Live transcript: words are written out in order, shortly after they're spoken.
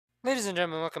Ladies and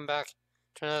gentlemen, welcome back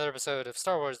to another episode of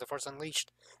Star Wars The Force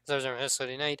Unleashed. As I was our host,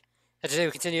 Saturday night, and today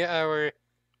we continue our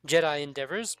Jedi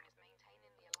endeavors.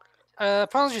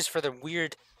 Apologies for the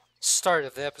weird start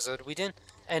of the episode. We didn't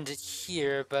end it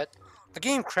here, but the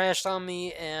game crashed on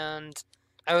me, and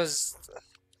I was.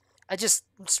 I just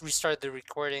restarted the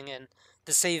recording, and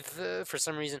the save, for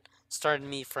some reason, started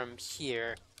me from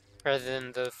here rather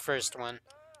than the first one,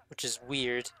 which is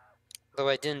weird. Though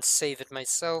I didn't save it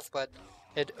myself, but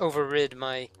it overrid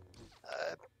uh,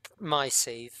 my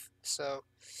save. So,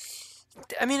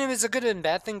 I mean, it was a good and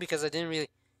bad thing because I didn't really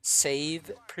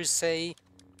save per se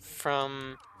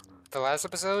from the last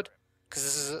episode because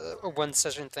this is a one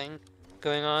session thing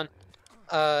going on.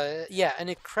 Yeah, and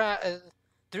it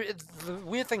the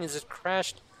weird thing is it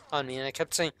crashed on me, and I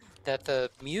kept saying that the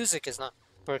music is not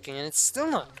working, and it's still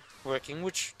not working,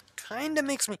 which kind of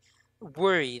makes me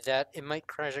worry that it might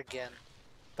crash again.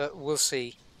 But we'll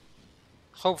see.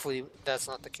 Hopefully, that's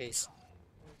not the case.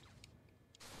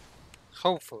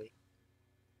 Hopefully.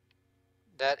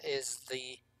 That is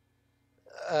the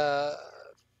uh,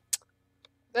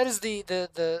 that is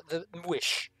the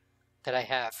wish that I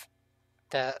have,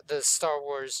 that the Star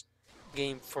Wars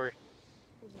game for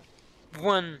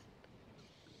one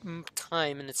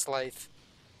time in its life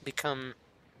become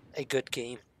a good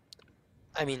game.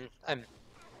 I mean, I'm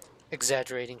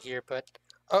exaggerating here, but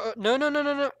no, no, no,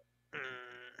 no, no.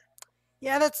 Mm,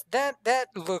 yeah, that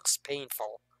looks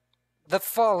painful. The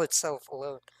fall itself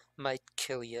alone might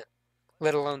kill you,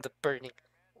 let alone the burning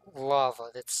lava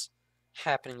that's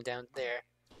happening down there.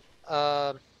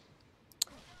 Um,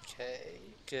 okay,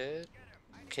 good.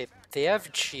 Okay, they have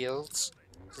shields.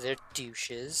 They're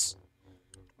douches.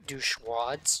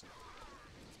 Douchewads.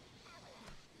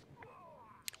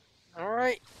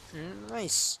 Alright,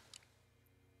 nice.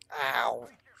 Ow.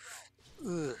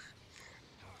 Ugh.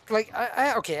 Like,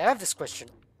 okay, I have this question.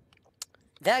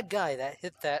 That guy that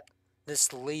hit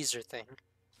this laser thing,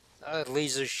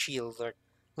 laser shield or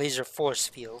laser force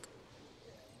field,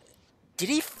 did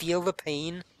he feel the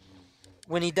pain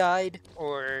when he died?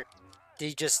 Or did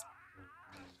he just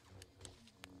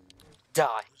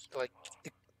die? Like,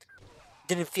 it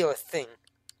didn't feel a thing.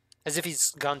 As if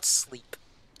he's gone to sleep.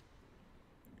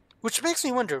 Which makes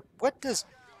me wonder, what does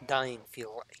dying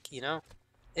feel like, you know?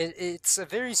 It's a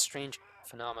very strange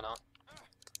phenomenon.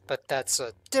 But that's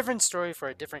a different story for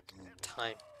a different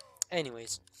time.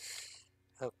 Anyways,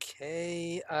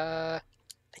 okay, I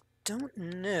don't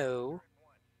know.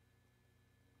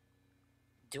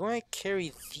 Do I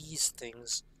carry these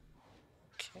things?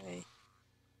 Okay.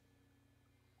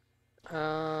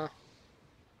 Uh,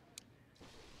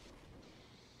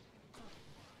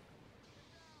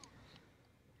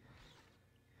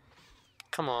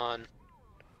 come on.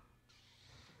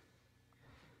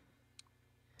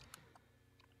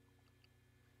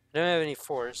 I don't have any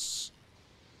force.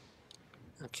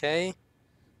 Okay.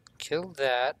 Kill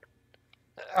that.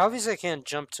 Obviously I can't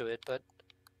jump to it, but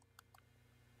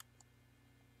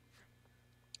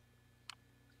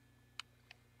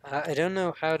I don't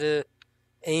know how to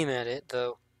aim at it,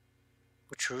 though,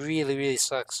 which really, really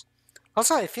sucks.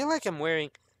 Also, I feel like I'm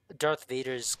wearing Darth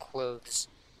Vader's clothes.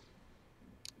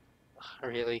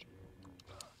 Really?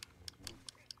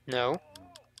 No?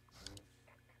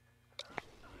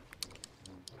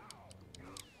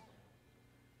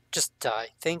 Just die.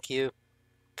 Thank you.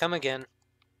 Come again.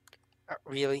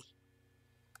 Really?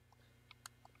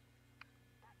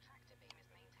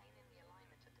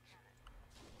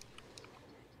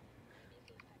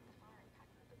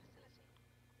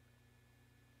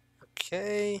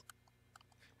 Okay.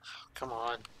 Oh, come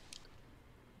on.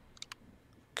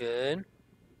 Good.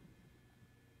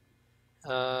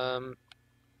 Um.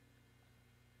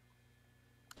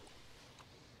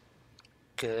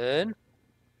 Good.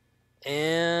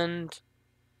 And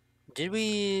did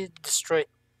we destroy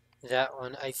that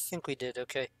one? I think we did.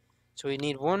 Okay. So we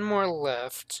need one more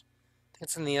left.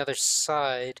 That's on the other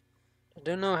side. I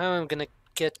don't know how I'm gonna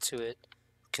get to it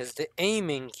because the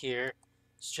aiming here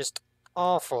is just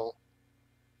awful.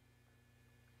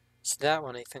 It's that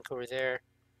one, I think, over there.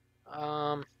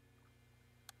 Um.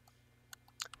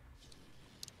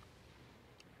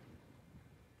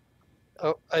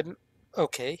 Oh, I'm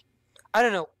okay. I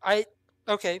don't know.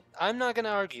 Okay. I'm not gonna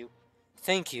argue.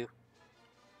 Thank you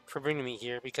for bringing me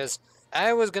here because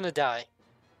I was gonna die.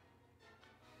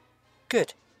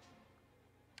 Good.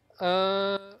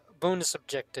 Bonus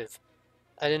objective.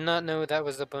 I did not know that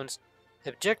was the bonus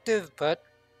objective, but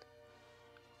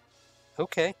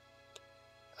okay.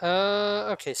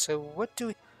 Okay, so what do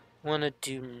we want to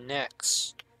do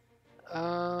next?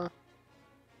 Uh,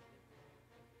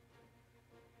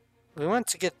 we want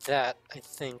to get that, I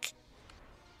think.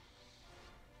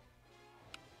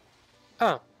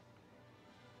 Oh,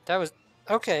 that was...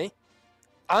 Okay.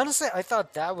 Honestly, I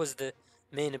thought that was the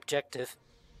main objective.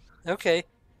 Okay,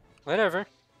 whatever.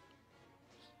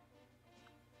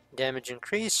 Damage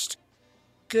increased.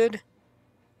 Good.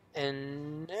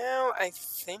 And now I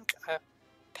think a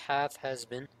path has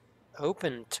been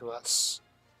opened to us.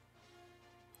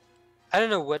 I don't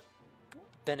know what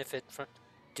benefit from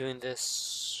doing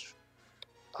this.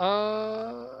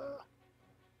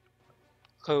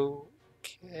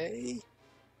 Okay.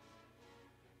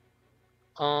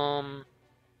 Um,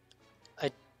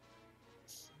 I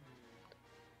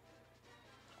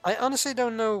I honestly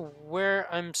don't know where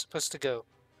I'm supposed to go.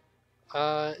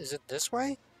 Is it this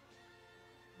way?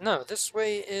 No, this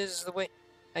way is the way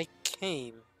I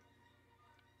came.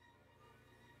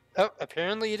 Oh,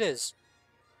 apparently it is.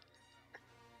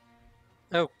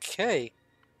 Okay,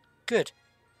 good.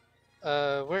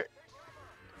 Where?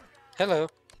 Hello.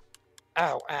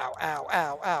 Ow, ow, ow,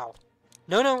 ow, ow.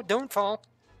 No, no, don't fall.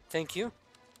 Thank you.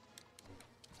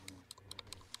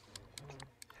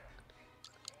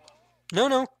 No,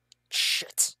 no.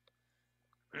 Shit.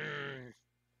 Mm,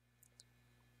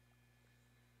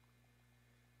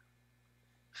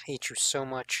 I hate you so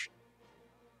much.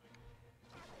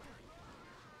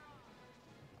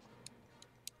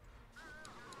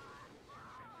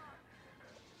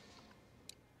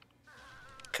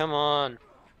 Come on.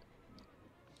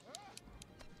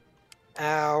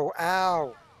 Ow,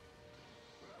 ow.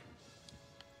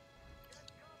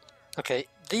 Okay,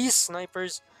 these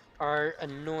snipers are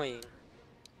annoying.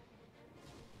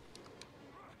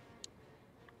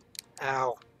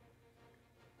 Ow.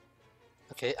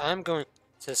 Okay, I'm going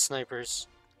to snipers.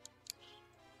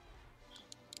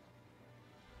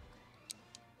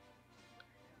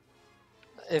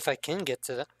 If I can get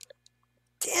to that.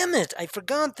 Damn it! I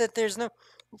forgot that there's no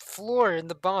floor in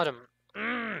the bottom.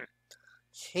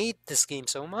 Hate this game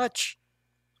so much.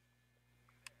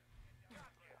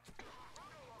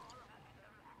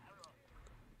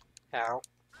 Ow.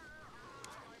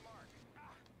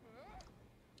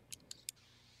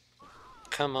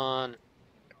 Come on.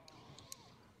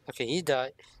 Okay, he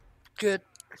died. Good.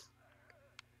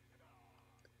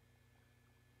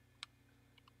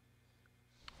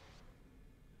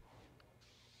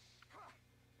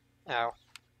 Ow.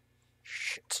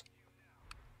 Shit.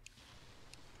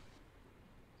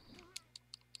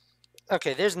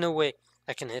 Okay, there's no way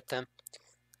I can hit them.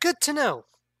 Good to know.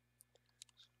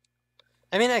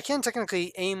 I mean, I can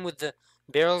technically aim with the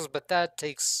barrels, but that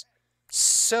takes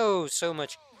so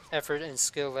much effort and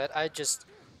skill that I just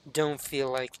don't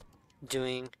feel like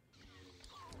doing.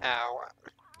 Ow.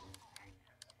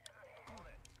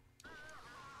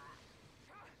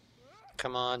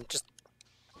 Come on, just...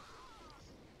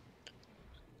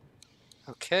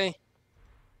 Okay.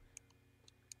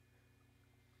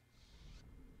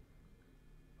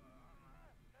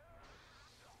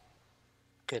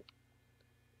 Good.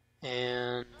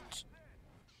 And...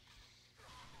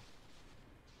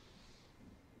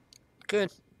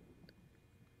 Good.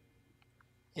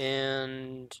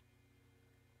 And...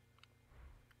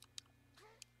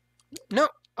 No!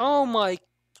 Oh my...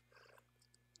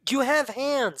 You have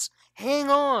hands! Hang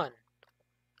on!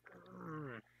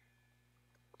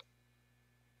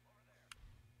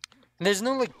 And there's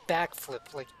no, like,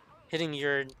 backflip, like, hitting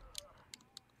your...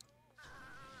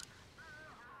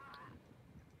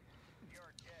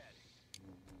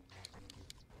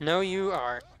 No, you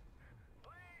are.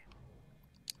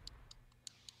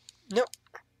 No!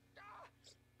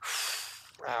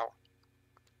 Ow.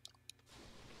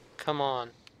 Come on.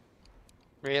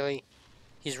 Really?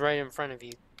 He's right in front of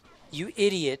you. You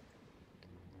idiot.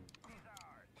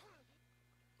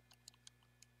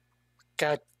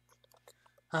 God.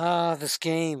 Ah, this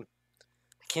game.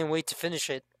 I can't wait to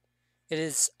finish it. It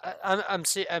is... I'm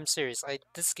serious.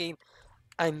 This game,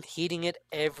 I'm hating it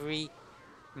every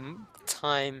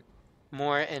time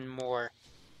more and more.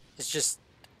 It's just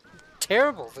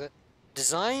terrible. The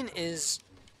design is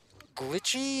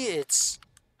glitchy. It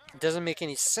doesn't make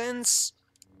any sense.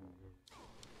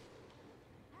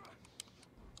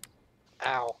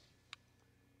 Ow.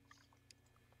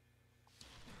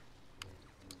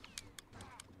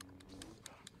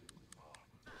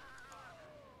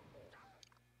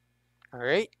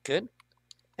 Alright, good.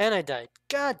 And I died.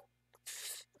 God.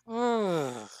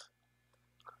 Ugh.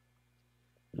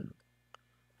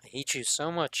 I hate you so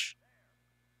much.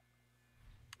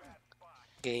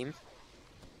 Game.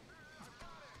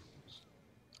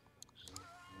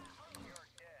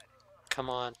 Come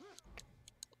on.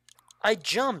 I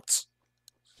jumped!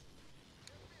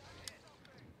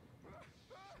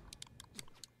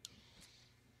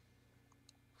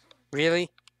 Really?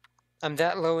 I'm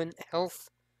that low in health?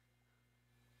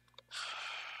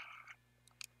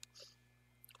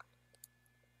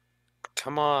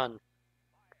 Come on.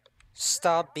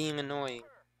 Stop being annoying.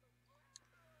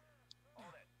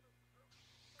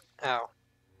 Ow.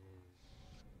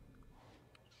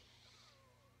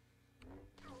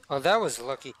 Oh, that was a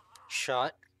lucky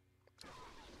shot.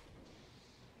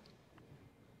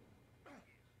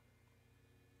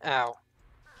 Ow.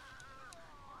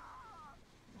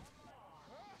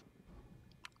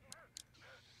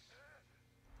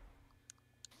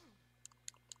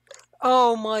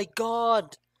 Oh my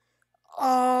god!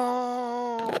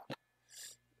 Oh!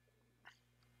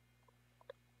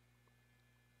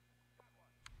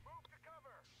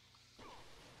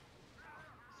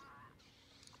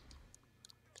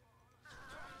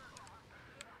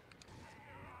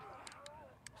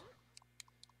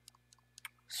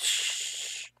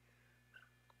 Shh.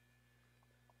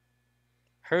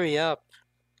 Hurry up.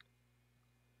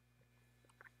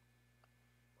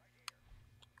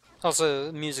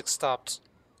 Also, music stopped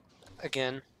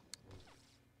again.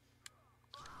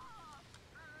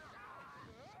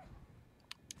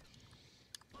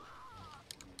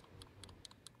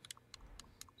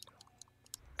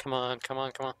 Come on, come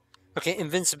on, come on. Okay,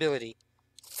 invincibility.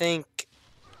 Thank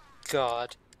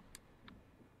God.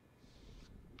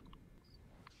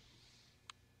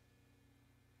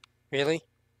 Really?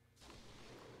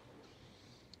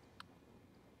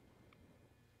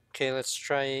 Okay, let's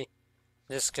try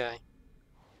this guy.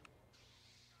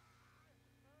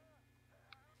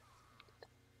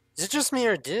 Is it just me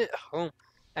or did it home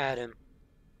at him?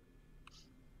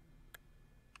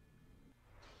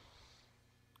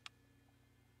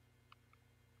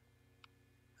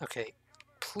 Okay,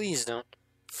 please don't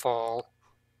fall.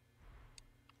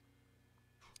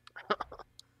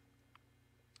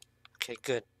 Okay,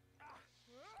 good.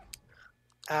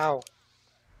 Ow.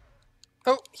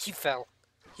 Oh, he fell.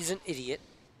 He's an idiot.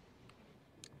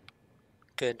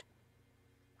 Good.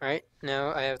 Alright,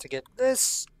 now I have to get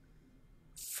this.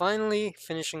 Finally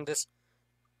finishing this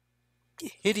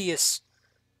hideous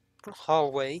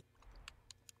hallway.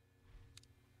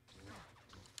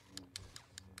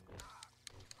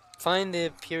 Find the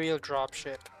Imperial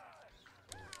dropship.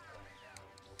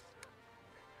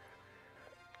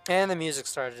 And the music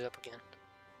started up again.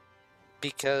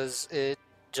 Because it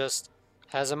just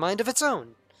has a mind of its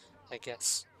own, I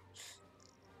guess.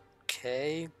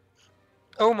 Okay.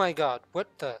 Oh my god, what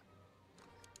the?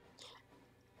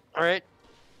 Alright.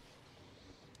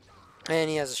 And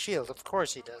he has a shield, of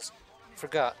course he does.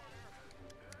 Forgot.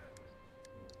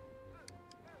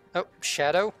 Oh,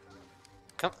 Shadow?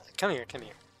 Come here, come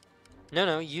here.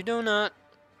 No, you do not.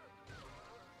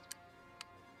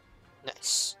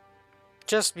 Nice.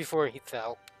 Just before he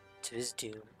fell to his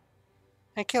doom.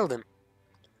 I killed him.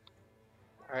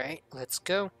 Alright, let's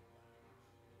go.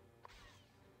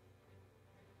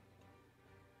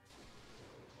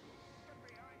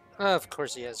 Oh, of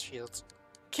course he has shields.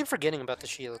 Keep forgetting about the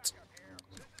shields.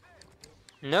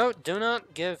 No,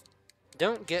 don't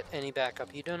get any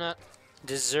backup. You do not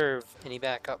deserve any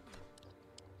backup.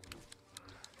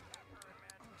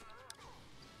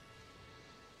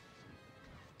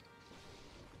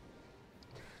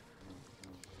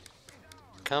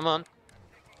 Come on.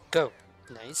 Go.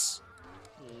 Nice.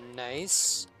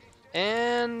 Nice.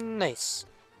 And nice.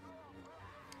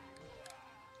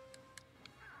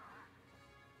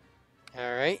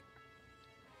 Alright.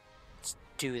 Let's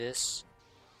do this.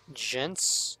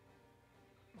 Gents.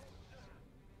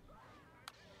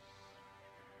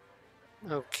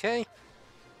 Okay.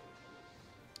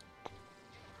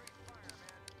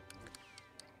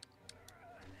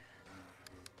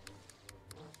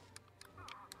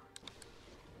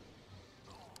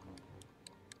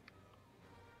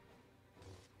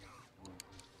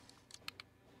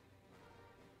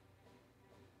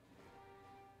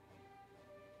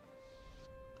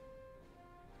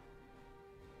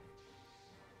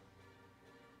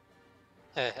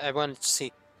 I wanted to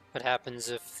see what happens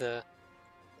if the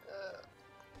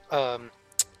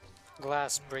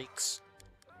glass breaks.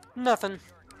 Nothing.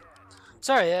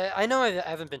 Sorry, I know I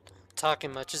haven't been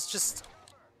talking much. It's just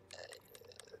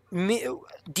me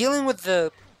dealing with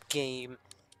the game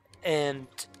and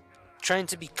trying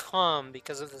to be calm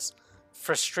because of this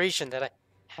frustration that I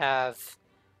have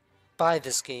by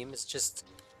this game is just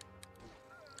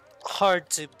hard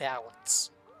to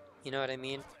balance. You know what I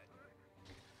mean?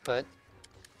 But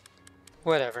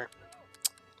whatever.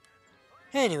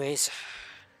 Anyways,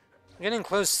 we're getting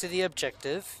close to the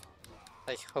objective.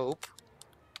 I hope.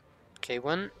 Okay,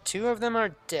 two of them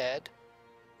are dead.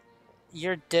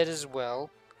 You're dead as well.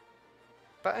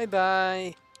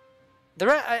 Bye-bye.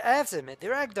 I have to admit, the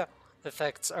ragdoll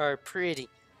effects are pretty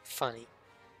funny.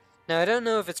 Now, I don't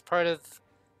know if it's part of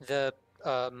the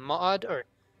mod or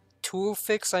tool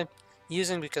fix I'm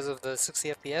using because of the 60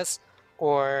 FPS,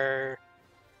 or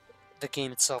the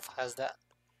game itself has that.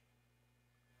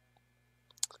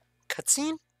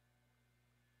 Cutscene?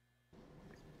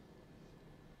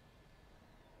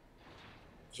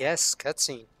 Yes,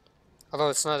 cutscene. Although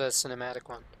it's not a cinematic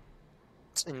one.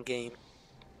 It's in-game.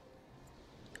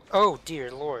 Oh,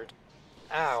 dear lord.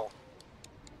 Ow.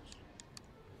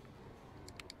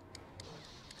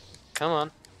 Come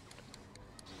on.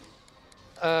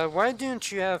 Why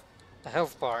don't you have a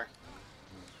health bar?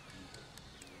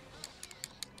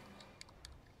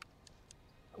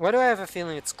 Why do I have a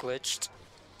feeling it's glitched?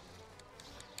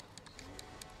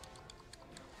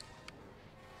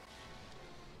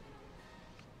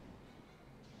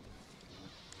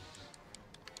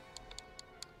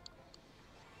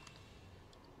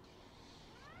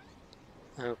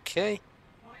 Okay.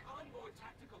 My onboard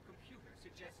tactical computer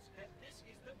suggests that this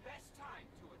is the best time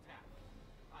to attack.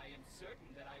 I am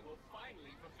certain that I will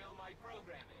finally fulfill my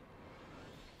programming.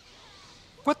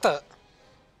 What the?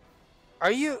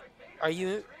 Are you... Are you...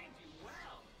 Trained you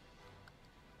well.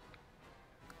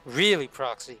 Really,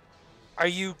 Proxy? Are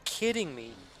you kidding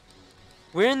me?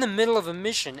 We're in the middle of a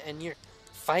mission and you're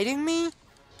fighting me?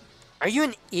 Are you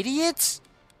an idiot?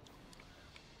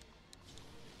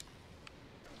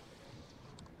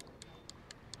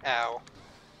 Ow.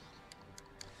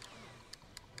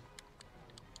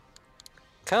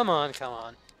 Come on, come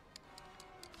on.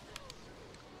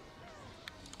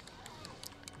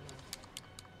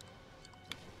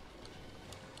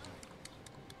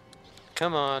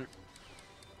 Come on.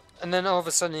 And then all of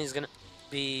a sudden he's gonna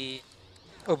be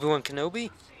Obi-Wan Kenobi?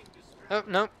 Oh,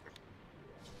 no.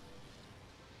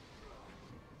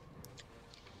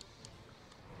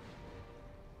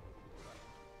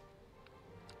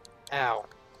 Ow.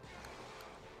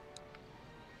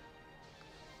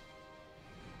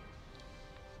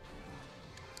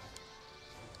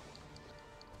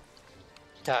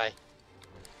 Die.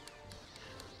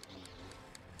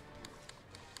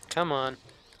 Come on.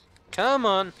 Come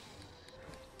on.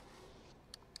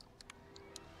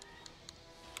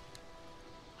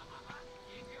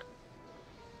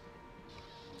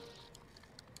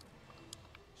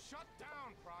 Shut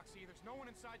down, Proxy. There's no one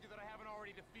inside you that I haven't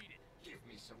already defeated. Give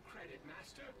me some credit,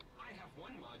 Master. I have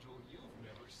one module you've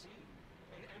never seen.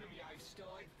 An enemy I've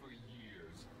studied for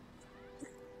years.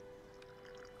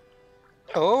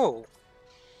 Oh.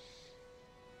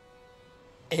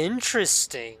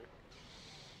 Interesting.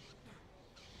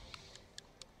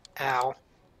 Ow.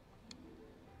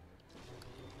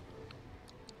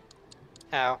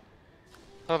 Ow.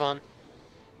 Hold on.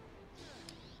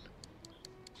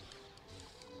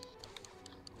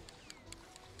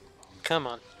 Come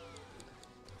on.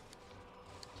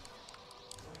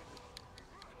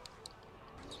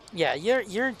 Yeah,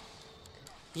 you're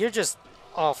just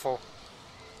awful.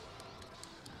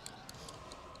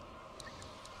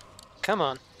 Come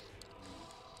on.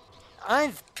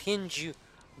 I've pinned you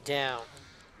down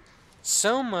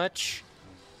so much.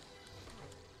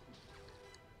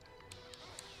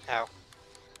 Ow.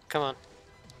 Come on.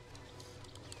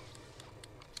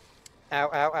 Ow,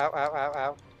 ow, ow, ow, ow,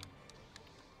 ow.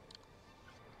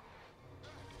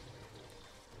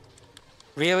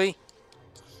 Really?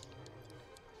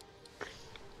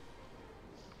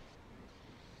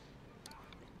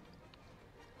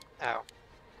 Ow.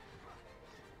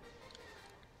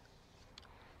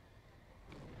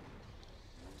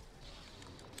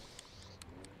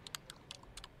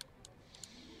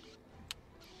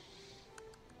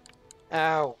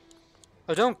 Ow.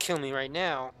 Oh, don't kill me right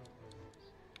now.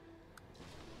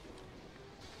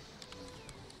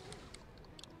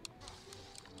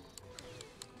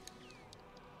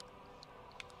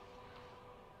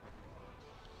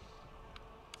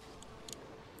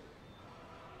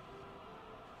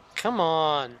 Come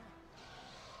on.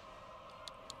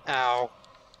 Ow.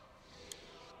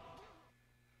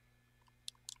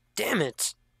 Damn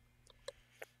it.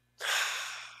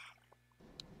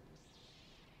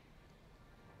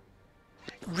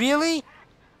 Really?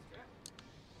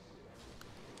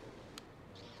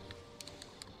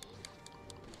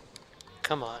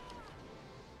 Come on.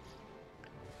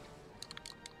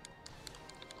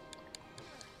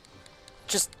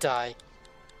 Just die.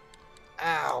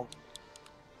 Ow.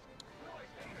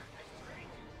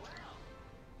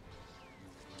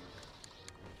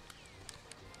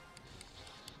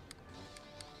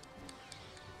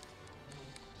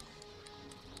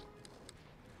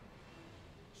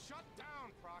 Shut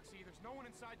down, Proxy. There's no one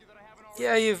inside you that I haven't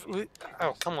already. Yeah,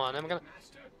 oh, come on.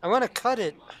 I want to cut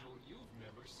it. Module you've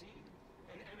never seen.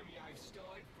 An enemy I've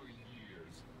studied for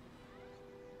years.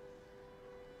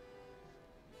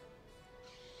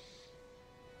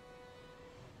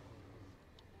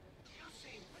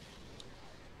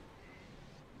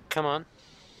 Come on.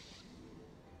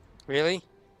 Really?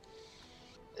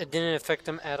 It didn't affect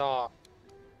him at all.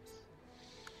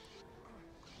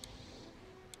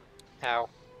 Ow.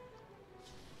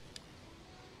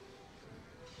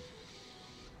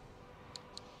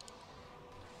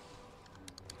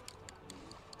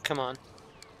 Come on.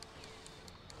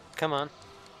 Come on.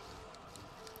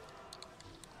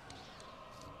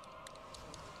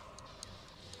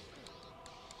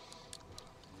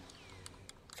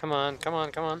 Come on, come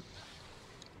on, come on.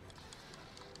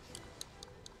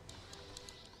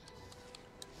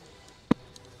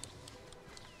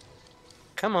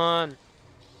 Come on.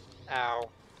 Ow.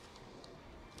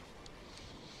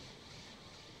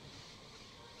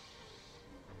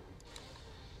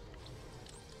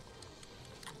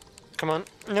 Come on.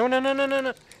 No, no, no, no, no,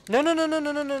 no. No, no, no, no,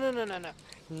 no, no, no, no, no, no, no.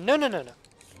 No, no, no, no.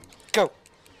 Go.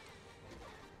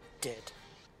 Dead.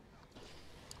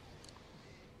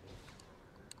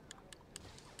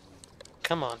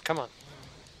 Come on, come on.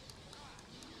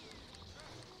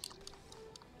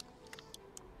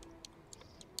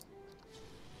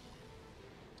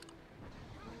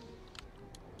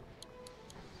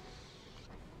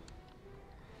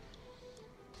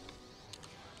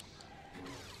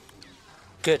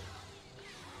 Good.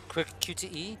 Quick Q to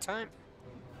E time.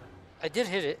 I did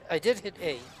hit it. I did hit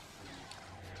A.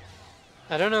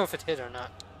 I don't know if it hit or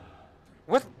not.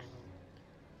 What?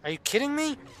 Are you kidding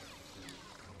me?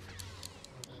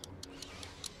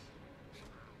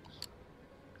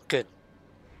 Good.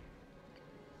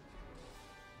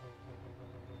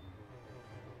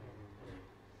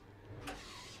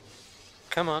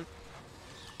 Come on.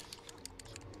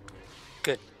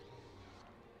 Good.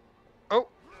 Oh.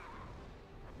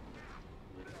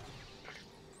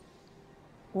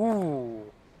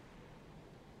 Ooh.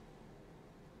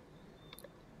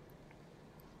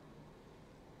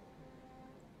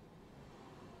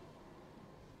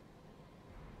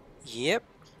 Yep.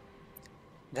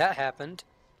 That happened.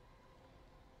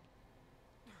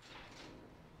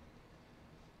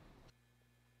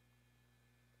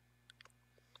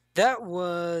 That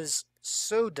was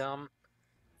so dumb.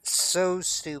 So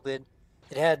stupid.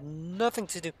 It had nothing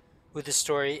to do with the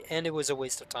story, and it was a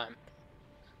waste of time.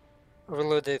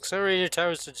 Overload the accelerator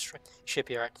towers to destroy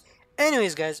shipyard.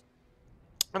 Anyways, guys,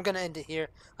 I'm gonna end it here.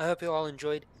 I hope you all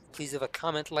enjoyed. Please leave a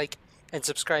comment, like, and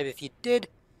subscribe if you did,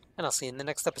 and I'll see you in the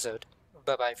next episode.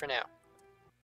 Bye bye for now.